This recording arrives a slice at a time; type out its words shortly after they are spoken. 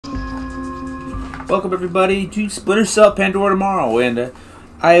Welcome everybody to Splinter Cell Pandora tomorrow, and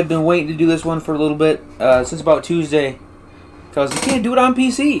I have been waiting to do this one for a little bit, since about Tuesday, because you can't do it on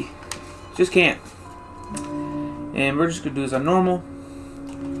PC. Just can't. And we're just going to do this on normal.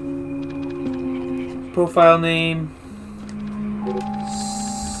 Profile name.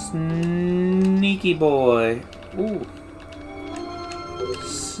 Sneaky boy. Ooh.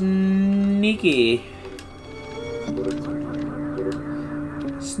 Sneaky.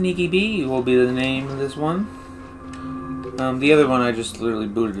 Sneaky B will be the name of this one. The other one I just literally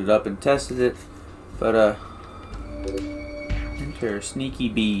booted it up and tested it. But, enter Sneaky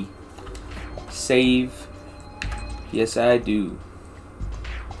B. Save. Yes, I do.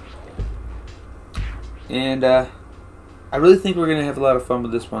 And, I really think we're going to have a lot of fun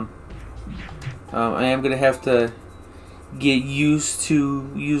with this one. I am going to have to get used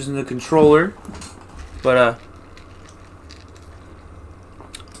to using the controller. But,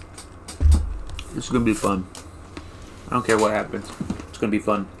 this is going to be fun. I don't care what happens. It's going to be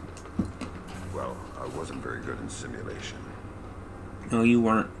fun. Well, I wasn't very good in simulation. No, you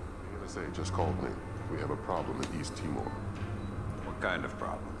weren't. The NSA just called me. We have a problem in East Timor. What kind of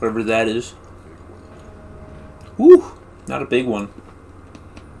problem? Whatever that is. Woo! Not a big one.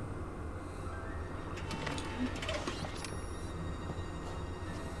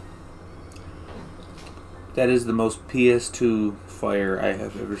 That is the most PS2 fire I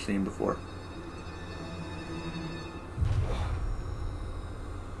have ever seen before.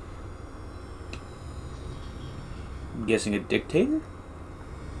 I'm guessing a dictator?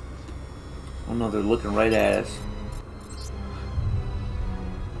 Oh no, they're looking right at us.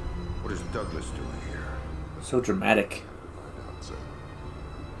 What is Douglas doing here? So dramatic.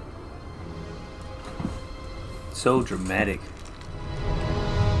 So dramatic.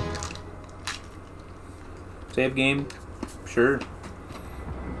 Save game? Sure.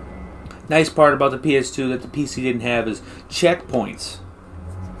 Nice part about the PS2 that the PC didn't have is checkpoints.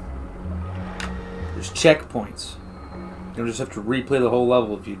 There's checkpoints. You don't just have to replay the whole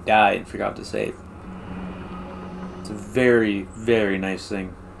level if you die and forgot to save. It's a very, very nice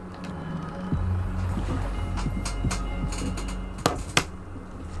thing.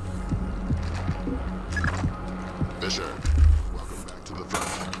 Fisher, welcome back to the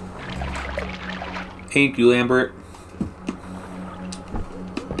front. Thank you, Lambert.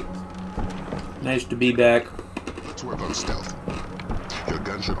 Nice to be back. Let's work on stealth. Your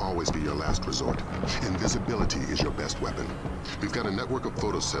gun should always be your last resort. Invisibility is your best weapon. We've got a network of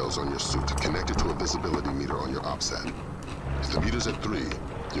photocells on your suit connected to a visibility meter on your OPSAT. If the meter's at 3,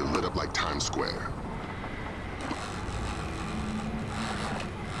 you're lit up like Times Square.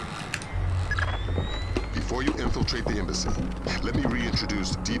 Before you infiltrate the embassy, let me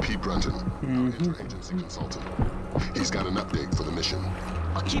reintroduce D.P. Brunton, our interagency consultant. He's got an update for the mission.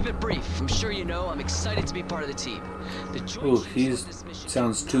 I'll keep it brief. I'm sure you know I'm excited to be part of the team. Oh, he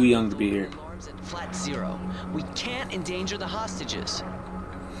sounds too young to be here. At flat 0. We can't endanger the hostages.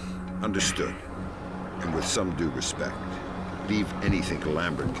 Understood. And with some due respect, leave anything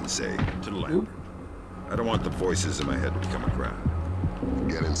Lambert can say to Lambert. I don't want the voices in my head to become a crowd.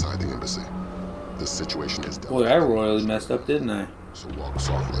 Get inside the embassy. This situation is Boy, I royally messed up, didn't I? So walk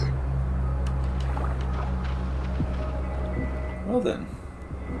softly. Well then.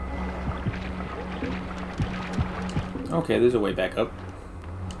 Okay, there's a way back up.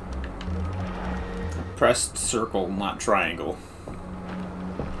 Pressed circle, not triangle.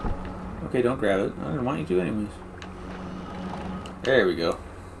 Okay, don't grab it. I didn't want you to anyways. There we go.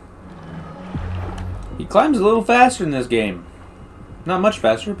 He climbs a little faster in this game. Not much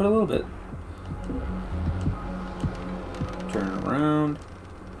faster, but a little bit. Turn around.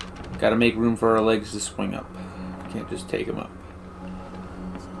 Gotta make room for our legs to swing up. Can't just take them up.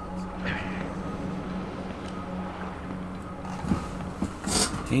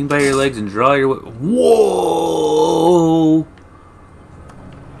 Hang by your legs and draw your way. Whoa!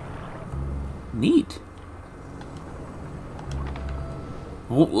 Neat.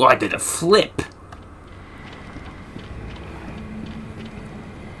 Whoa, I did a flip.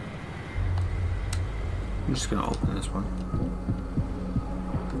 I'm just gonna open this one.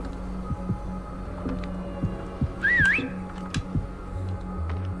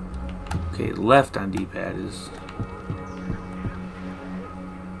 Okay, left on D-pad is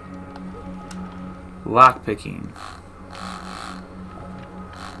lock picking.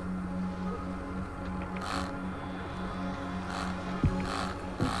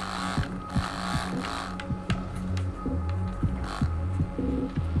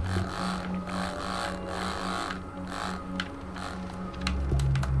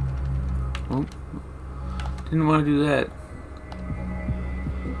 Oh, didn't want to do that.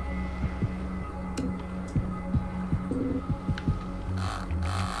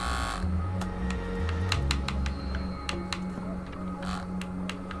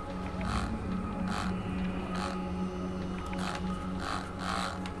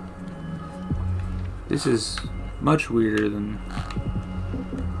 This is much weirder than...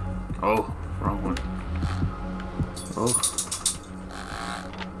 Oh, wrong one. Oh.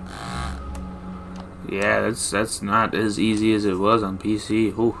 Yeah, that's not as easy as it was on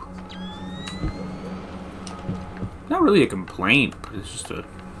PC. Ooh. Not really a complaint, but it's just a...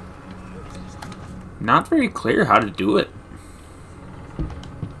 Not very clear how to do it.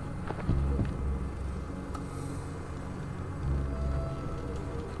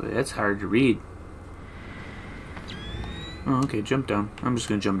 But that's hard to read. Oh, okay, jump down. I'm just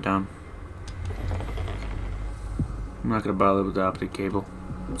gonna jump down. I'm not gonna bother with the optic cable.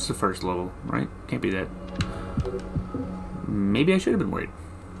 It's the first level, right? Can't be that. Maybe I should have been worried.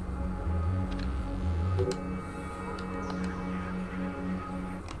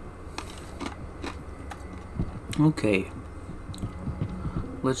 Okay.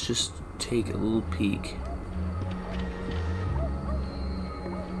 Let's just take a little peek.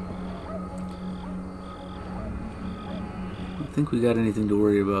 I don't think we got anything to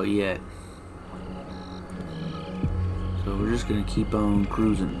worry about yet. So we're just gonna keep on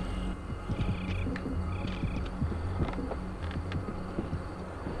cruising.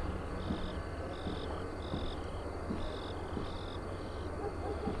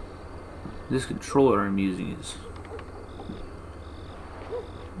 This controller I'm using is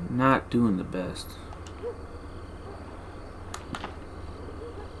not doing the best.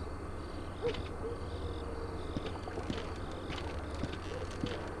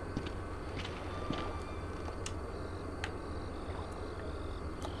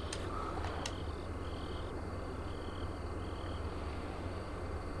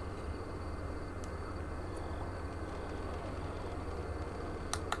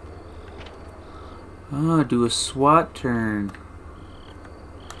 Ah, do a SWAT turn.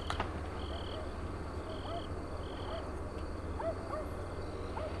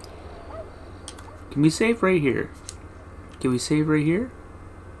 Can we save right here? Can we save right here?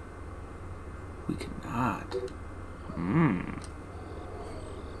 We cannot.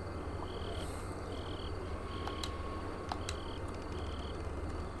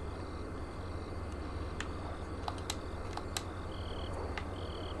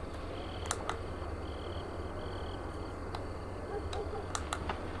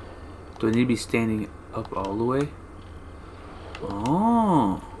 Do I need to be standing up all the way?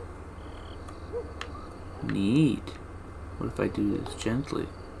 Oh. Neat. What if I do this gently?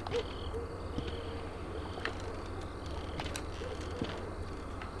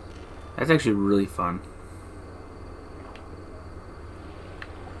 That's actually really fun.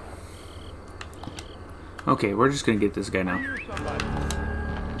 Okay, we're just gonna get this guy now.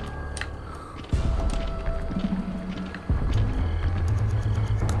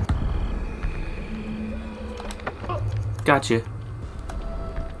 Gotcha.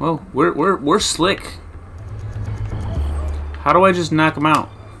 Well, we're slick. How do I just knock him out?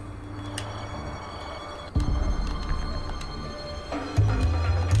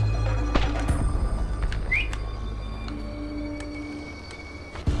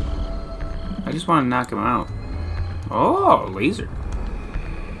 I just want to knock him out. Oh, laser.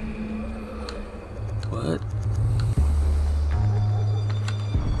 What?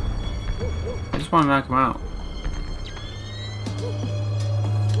 I just want to knock him out.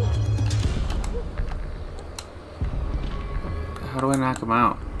 How do I knock him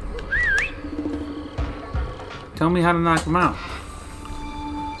out? Tell me how to knock him out.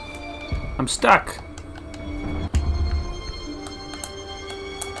 I'm stuck.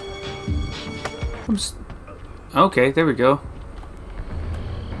 Okay, there we go.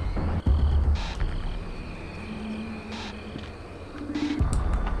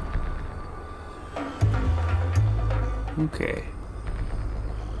 Okay.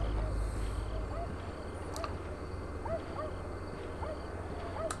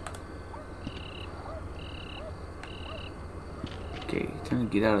 Okay, time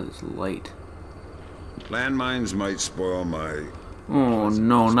to get out of this light. Landmines might spoil my... Oh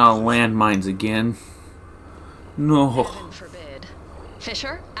no, not landmines again. No. Heaven forbid.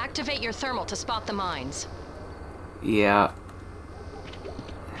 Fisher, activate your thermal to spot the mines. Yeah.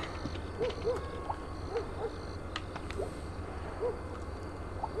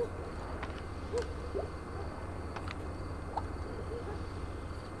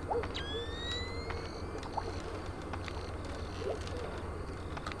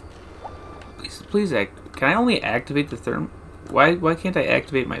 Please can I only activate the thermal? Why can't I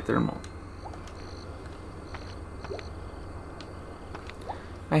activate my thermal?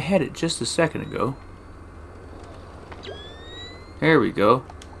 I had it just a second ago. There we go.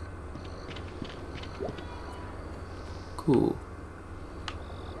 Cool.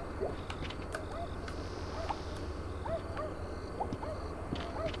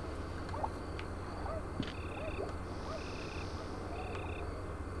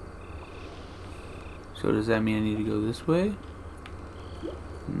 So does that mean I need to go this way?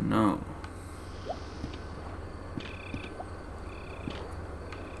 No.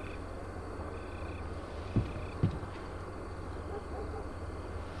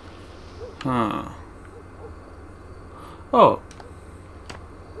 Huh. Oh.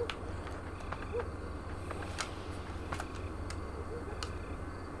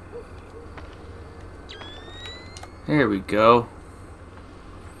 There we go.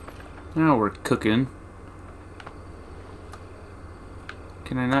 Now we're cooking.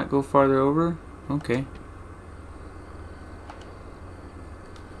 Can I not go farther over? Okay.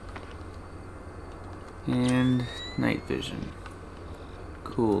 And night vision.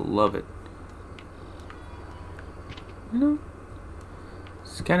 Cool, love it. You know,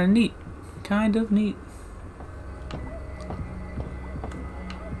 it's kind of neat. Kind of neat.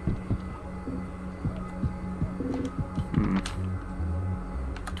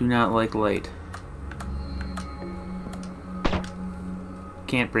 Do not like light.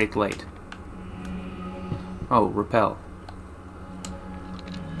 Can't break light. Oh, repel.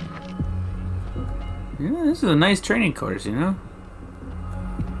 Yeah, this is a nice training course, you know?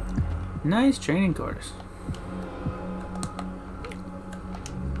 Nice training course.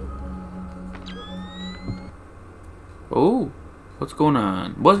 Oh, what's going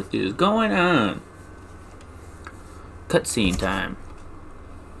on? What is going on? Cutscene time.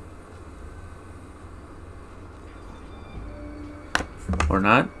 Or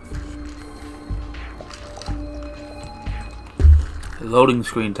not. Loading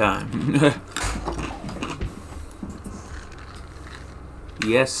screen time.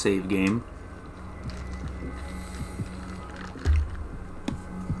 Yes, save game.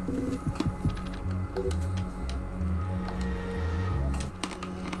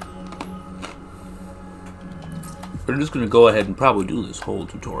 We're just gonna go ahead and probably do this whole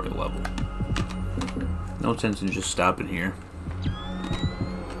tutorial level. No sense in just stopping here.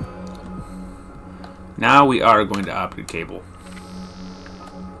 Now we are going to optic cable.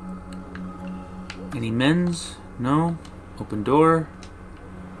 Any men's? No. Open door.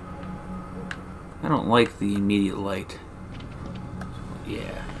 I don't like the immediate light.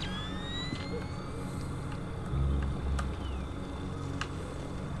 Yeah.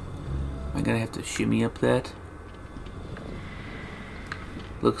 Am I gonna have to shimmy up that?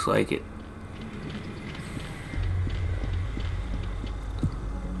 Looks like it.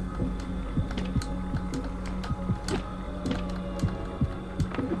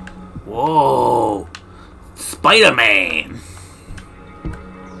 Whoa! Spider-Man!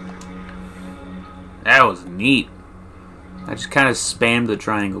 That was neat. I just kind of spammed the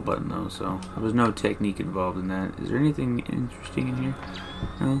triangle button though, so there was no technique involved in that. Is there anything interesting in here?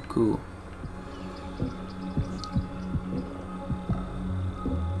 Oh, cool.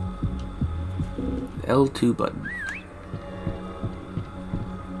 L2 button.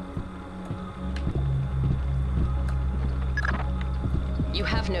 You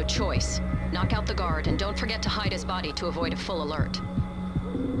have no choice. Knock out the guard, and don't forget to hide his body to avoid a full alert.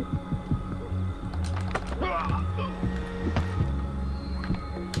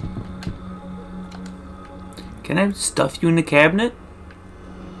 Can I stuff you in a cabinet?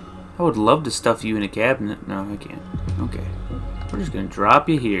 I would love to stuff you in a cabinet. No, I can't. Okay. We're just going to drop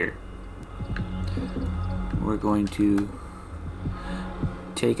you here. We're going to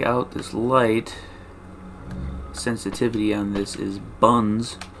take out this light. Sensitivity on this is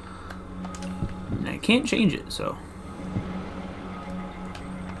buns. And I can't change it, so.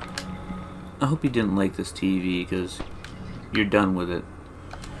 I hope you didn't like this TV, because you're done with it.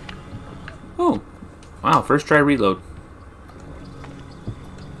 Oh. Wow, first try reload.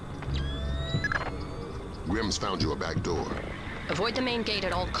 Grim's found you a back door. Avoid the main gate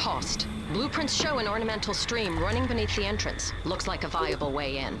at all cost. Blueprints show an ornamental stream running beneath the entrance. Looks like a viable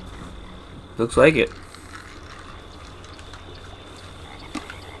way in. Looks like it.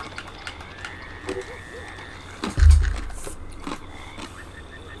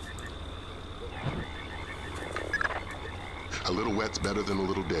 A little wet's better than a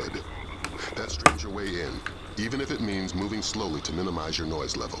little dead. That streams your way in, even if it means moving slowly to minimize your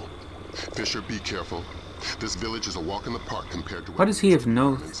noise level. Fisher, be careful. This village is a walk in the park compared to why does he have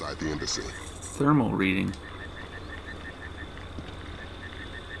no inside the embassy. thermal reading?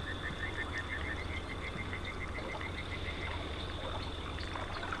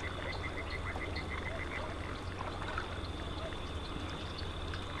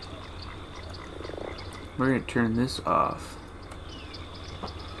 We're gonna turn this off.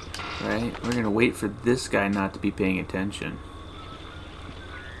 Right? We're gonna wait for this guy not to be paying attention.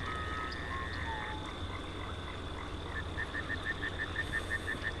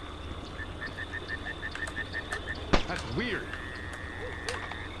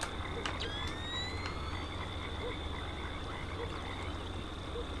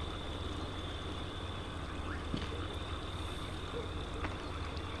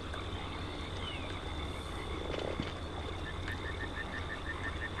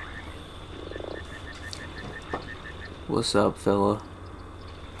 What's up, fella?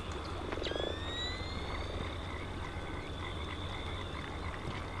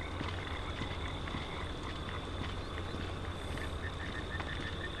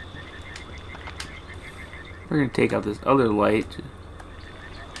 We're gonna take out this other light.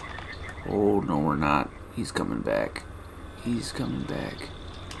 Oh, no, we're not. He's coming back. He's coming back.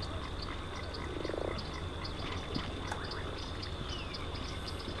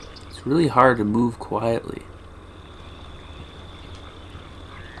 It's really hard to move quietly.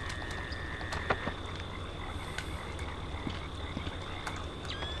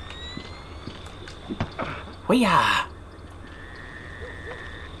 Hoo-yah!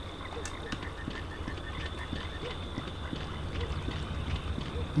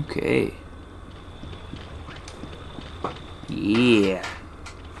 Okay. Yeah.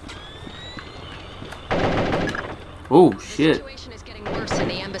 Oh shit. The situation is getting worse in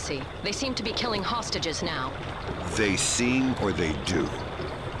the embassy. They seem to be killing hostages now. They seem or they do.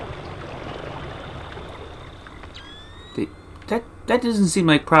 That doesn't seem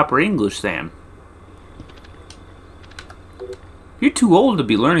like proper English, Sam. You're too old to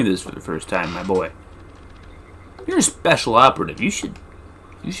be learning this for the first time, my boy. You're a special operative. You should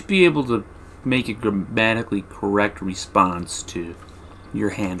be able to make a grammatically correct response to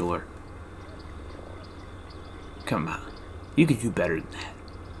your handler. Come on. You could do better than that.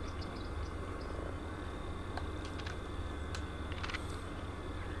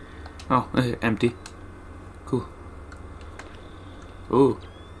 Oh, empty. Cool. Ooh.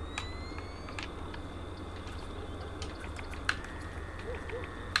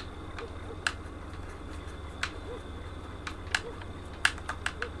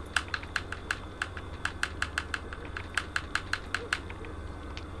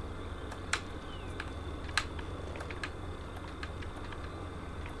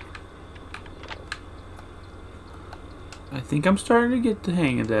 I think I'm starting to get the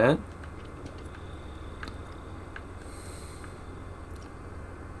hang of that.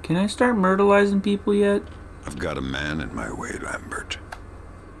 Can I start myrtleizing people yet? I've got a man in my way, Lambert.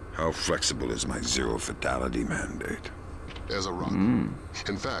 How flexible is my zero fatality mandate? As a rock.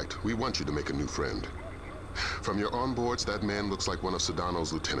 In fact, we want you to make a new friend. From your onboards, that man looks like one of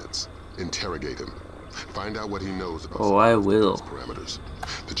Sedano's lieutenants. Interrogate him. Find out what he knows about I will. parameters.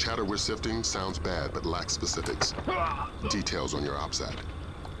 The chatter we're sifting sounds bad, but lacks specifics. Details on your OPSAT.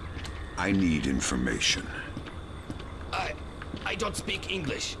 I need information. I don't speak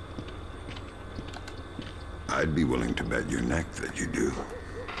English. I'd be willing to bet your neck that you do.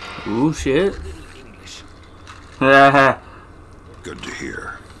 Ooh, shit. English. Good to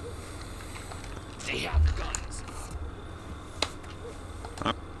hear. They have guns.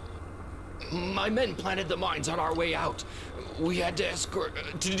 My men planted the mines on our way out. We had to escort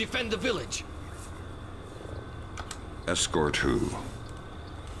to defend the village. Escort who?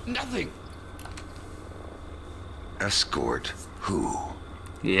 Nothing. Escort who?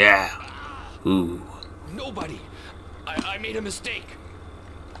 Yeah. Ooh. Nobody. I made a mistake.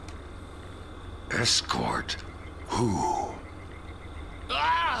 Escort who?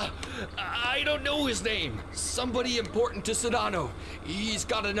 Ah! I don't know his name. Somebody important to Sedano. He's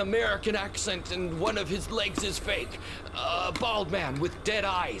got an American accent and one of his legs is fake. A bald man with dead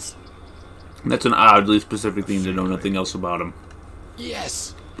eyes. That's an oddly specific thing to know nothing else about him.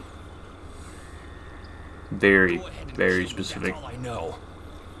 Yes. Very, Go ahead and very kill me, specific. That's all I know.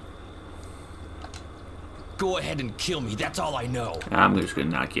 Go ahead and kill me. That's all I know. I'm just gonna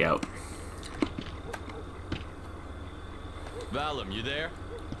knock you out. Valum, you there?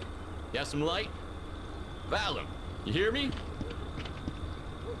 You have some light? Valum, you hear me?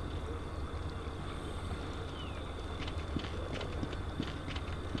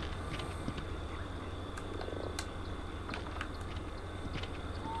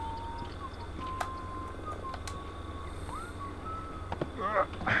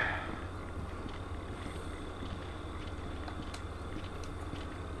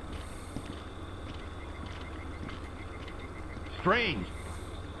 Strange.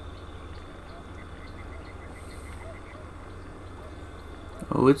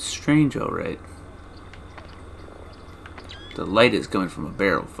 Oh, it's strange, all right. The light is coming from a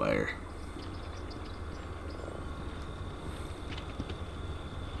barrel fire.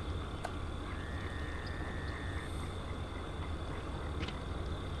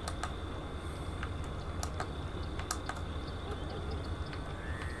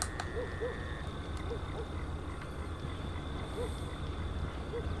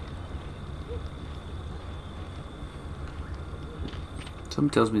 Something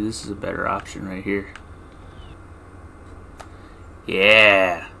tells me this is a better option right here.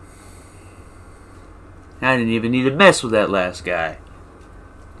 Yeah. I didn't even need to mess with that last guy.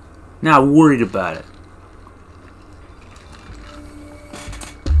 Not worried about it.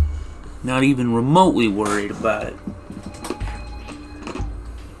 Not even remotely worried about it.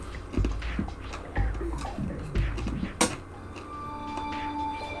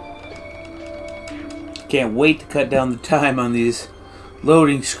 Can't wait to cut down the time on these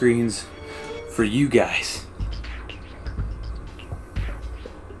loading screens for you guys.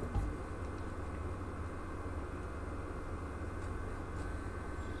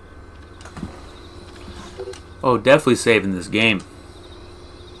 Oh, definitely saving this game.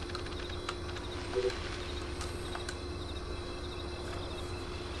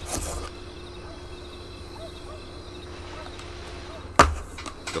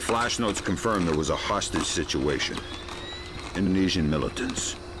 The flash notes confirm there was a hostage situation. Indonesian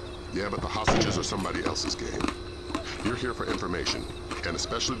militants. Yeah, but the hostages are somebody else's game. You're here for information, and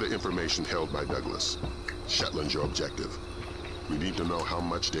especially the information held by Douglas. Shetland's your objective. We need to know how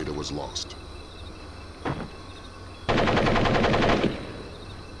much data was lost.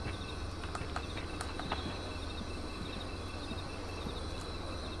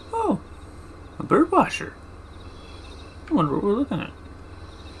 Oh, a bird watcher. I wonder what we're looking at.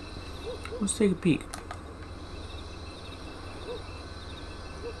 Let's take a peek.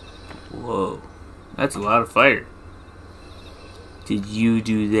 Whoa, that's a lot of fire. Did you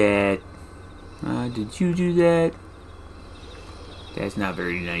do that? Did you do that? That's not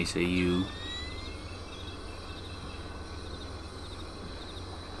very nice of you.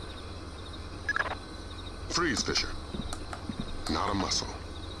 Freeze, Fisher. Not a muscle.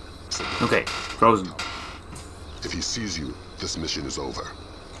 Okay, frozen. If he sees you, this mission is over.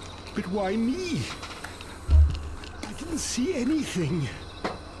 But why me? I didn't see anything.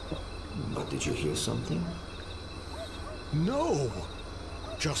 But did you hear something? No.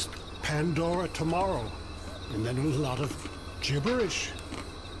 Just Pandora tomorrow. And then a lot of gibberish.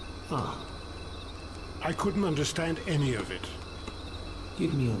 Ah. I couldn't understand any of it.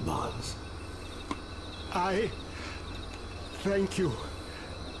 Give me a buzz. Thank you.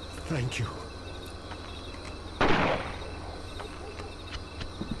 Thank you.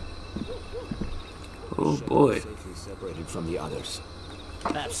 Oh boy. Safely separated from the others.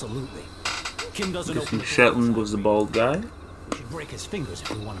 Absolutely. Kim doesn't Guessing Shetland was the bald guy? We should break his fingers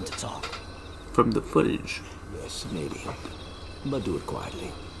if we want him to talk. From the footage. Yes, maybe. But do it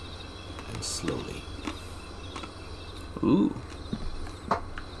quietly. And slowly. Ooh.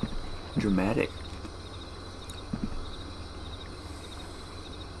 Dramatic.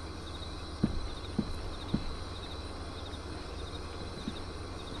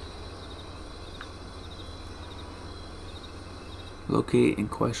 Locate and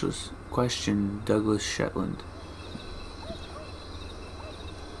question Douglas Shetland.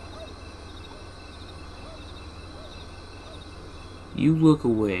 You look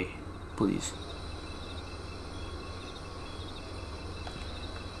away, please.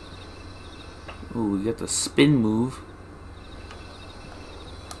 Ooh, we got the spin move.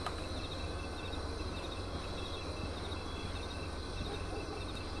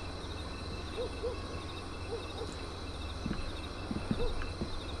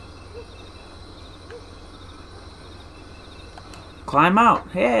 Climb out.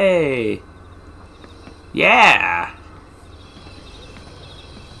 Hey. Yeah.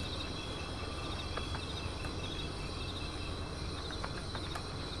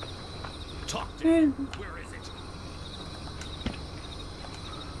 Talk to him. Where is it?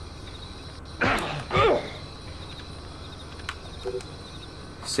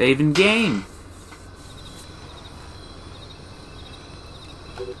 Saving game.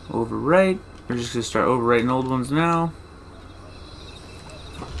 Overwrite. We're just gonna start overwriting old ones now.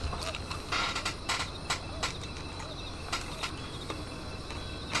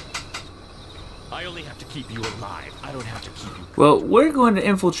 I only have to keep you alive. I don't have to keep you. Well, we're going to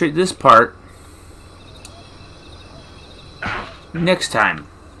infiltrate this part next time.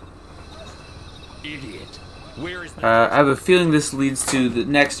 Idiot. Where is I have a feeling this leads to the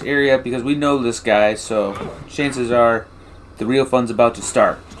next area because we know this guy, so chances are the real fun's about to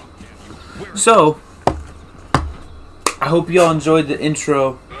start. So, I hope you all enjoyed the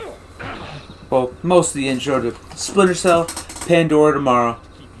intro. Well, most of the intro to Splinter Cell, Pandora tomorrow.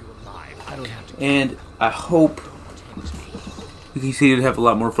 And I hope we continue to have a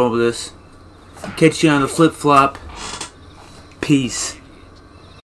lot more fun with this. Catch you on the flip-flop. Peace.